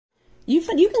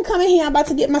You can come in here. I'm about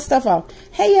to get my stuff off.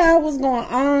 Hey, y'all, what's going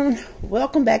on?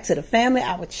 Welcome back to the family,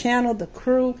 our channel, the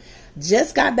crew.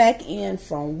 Just got back in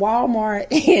from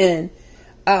Walmart and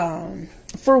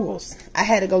Frugals. I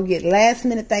had to go get last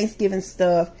minute Thanksgiving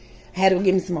stuff. I had to go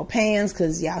get me some more pans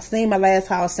because y'all seen my last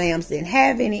haul. Sam's didn't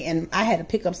have any, and I had to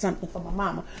pick up something for my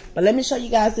mama. But let me show you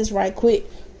guys this right quick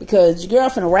because your girl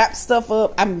finna wrap stuff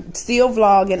up. I'm still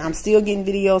vlogging. I'm still getting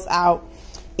videos out.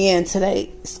 And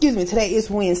today, today is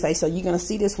Wednesday, so you're going to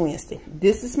see this Wednesday.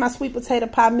 This is my sweet potato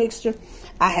pie mixture.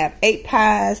 I have 8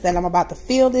 pies that I'm about to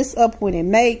fill this up with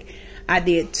and make. I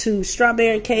did 2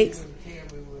 strawberry cakes,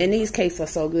 and these cakes are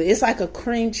so good. It's like a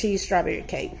cream cheese strawberry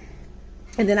cake.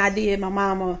 And then I did my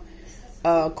mama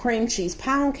cream cheese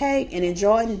pound cake, and then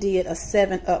Jordan did a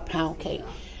 7-Up pound cake.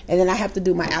 And then I have to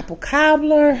do my apple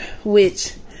cobbler,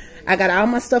 which I got all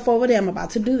my stuff over there. I'm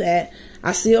about to do that.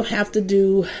 I still have to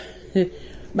do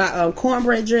my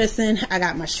cornbread dressing. I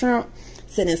got my shrimp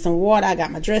sitting in some water. I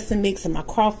got my dressing mix and my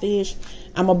crawfish.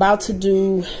 I'm about to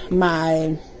do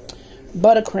my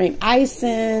buttercream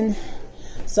icing.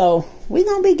 So we're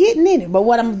gonna be getting in it. But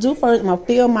what I'm gonna do first, I'm gonna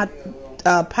fill my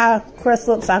pie crust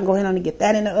up so I can go ahead and get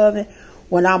that in the oven.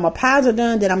 When all my pies are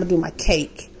done, then I'm gonna do my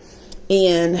cake.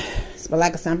 And but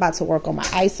like I said, I'm about to work on my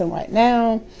icing right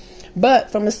now.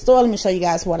 But from the store, let me show you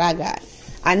guys what I got.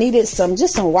 I needed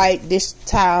just some white dish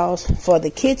towels for the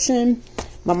kitchen.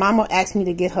 My mama asked me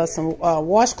to get her some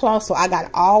washcloths, so I got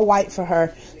all white for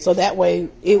her, so that way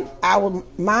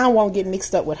mine won't get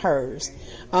mixed up with hers.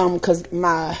 Cause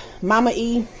my mama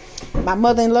E, my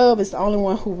mother-in-law, is the only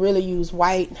one who really use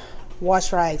white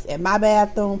wash rags at my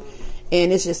bathroom,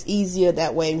 and it's just easier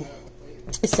that way.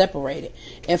 It's separated.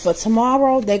 And for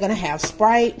tomorrow, they're gonna have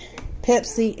Sprite,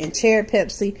 Pepsi, and cherry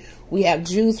Pepsi. We have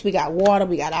juice, we got water,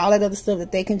 we got all that other stuff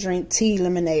that they can drink, tea,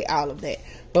 lemonade, all of that.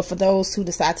 But for those who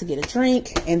decide to get a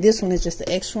drink, and this one is just the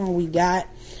extra one we got,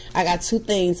 I got 2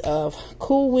 things of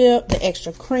Cool Whip, the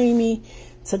extra creamy,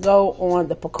 to go on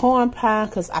the pecan pie,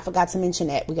 because I forgot to mention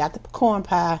that. We got the pecan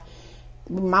pie.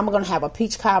 Mama gonna have a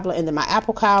peach cobbler and then my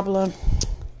apple cobbler.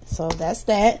 So that's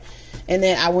that. And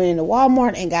then I went into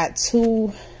Walmart and got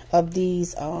 2 of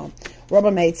these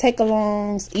Rubbermaid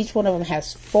take-alongs. Each one of them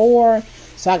has 4.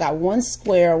 So I got 1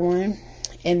 square one,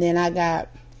 and then I got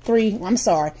 3. I'm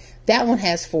sorry, that one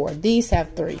has 4. These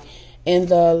have 3, and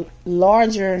the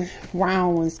larger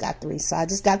round ones got 3. So I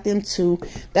just got them 2.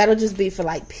 That'll just be for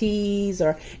like peas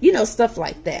or stuff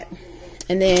like that.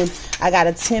 And then I got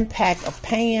a 10-pack of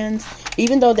pans.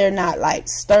 Even though they're not like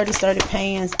sturdy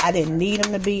pans, I didn't need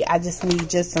them to be. I just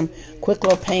need some quick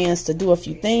little pans to do a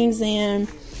few things in.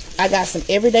 I got some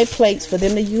everyday plates for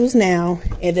them to use now.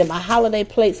 And then my holiday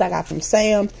plates I got from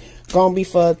Sam, gonna be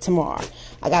for tomorrow.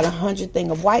 I got 100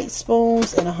 thing of white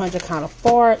spoons and 100 kind of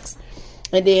forks.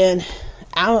 And then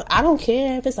I don't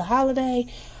care if it's a holiday.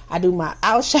 I do my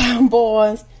Outshine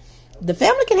boys. The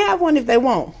family can have one if they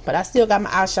want, but I still got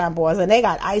my Outshine boys. And they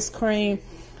got ice cream.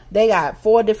 They got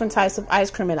 4 different types of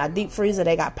ice cream in our deep freezer.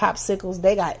 They got popsicles.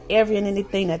 They got every and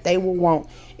anything that they will want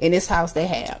in this house they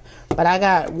have. But I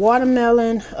got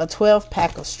watermelon, a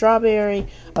 12-pack of strawberry,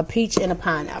 a peach, and a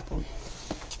pineapple.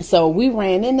 So we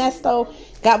ran in that store,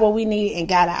 got what we needed, and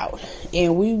got out.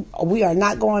 And we are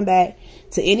not going back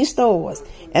to any stores.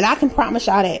 And I can promise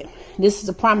y'all that. This is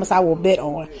a promise I will bet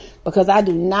on, because I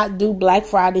do not do Black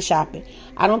Friday shopping.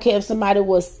 I don't care if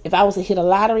I was to hit a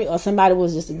lottery or somebody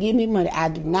was just to give me money. I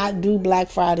do not do Black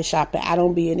Friday shopping. I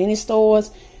don't be in any stores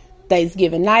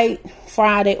Thanksgiving night,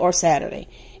 Friday, or Saturday.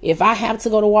 If I have to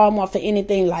go to Walmart for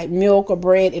anything like milk or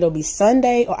bread, it'll be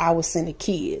Sunday, or I will send the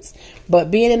kids.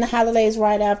 But being in the holidays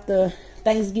right after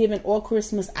Thanksgiving or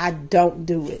Christmas, I don't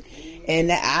do it.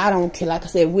 And I don't care. Like I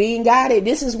said, we ain't got it.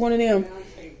 This is one of them.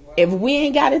 If we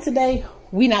ain't got it today,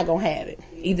 we not going to have it.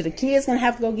 Either the kids going to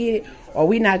have to go get it, or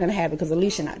we not going to have it because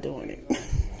Alicia not doing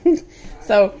it.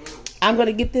 So I'm going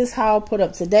to get this haul put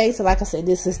up today. So like I said,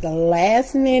 this is the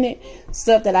last minute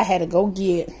stuff that I had to go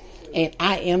get, and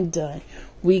I am done.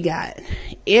 We got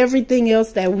everything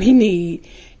else that we need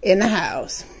in the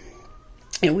house,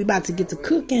 and we about to get to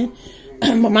cooking.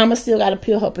 My mama still got to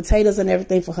peel her potatoes and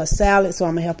everything for her salad, so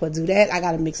I'm going to help her do that. I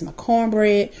got to mix my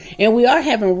cornbread, and we are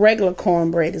having regular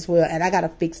cornbread as well, and I got to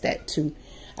fix that too.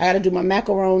 I got to do my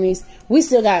macaronis.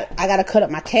 I got to cut up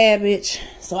my cabbage,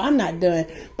 so I'm not done.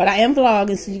 But I am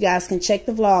vlogging, so you guys can check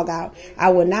the vlog out.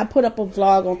 I will not put up a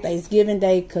vlog on Thanksgiving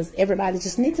Day because everybody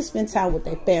just needs to spend time with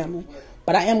their family.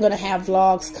 But I am going to have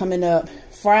vlogs coming up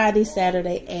Friday,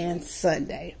 Saturday, and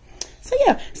Sunday. So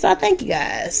yeah, so I thank you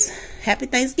guys. Happy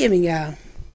Thanksgiving, y'all.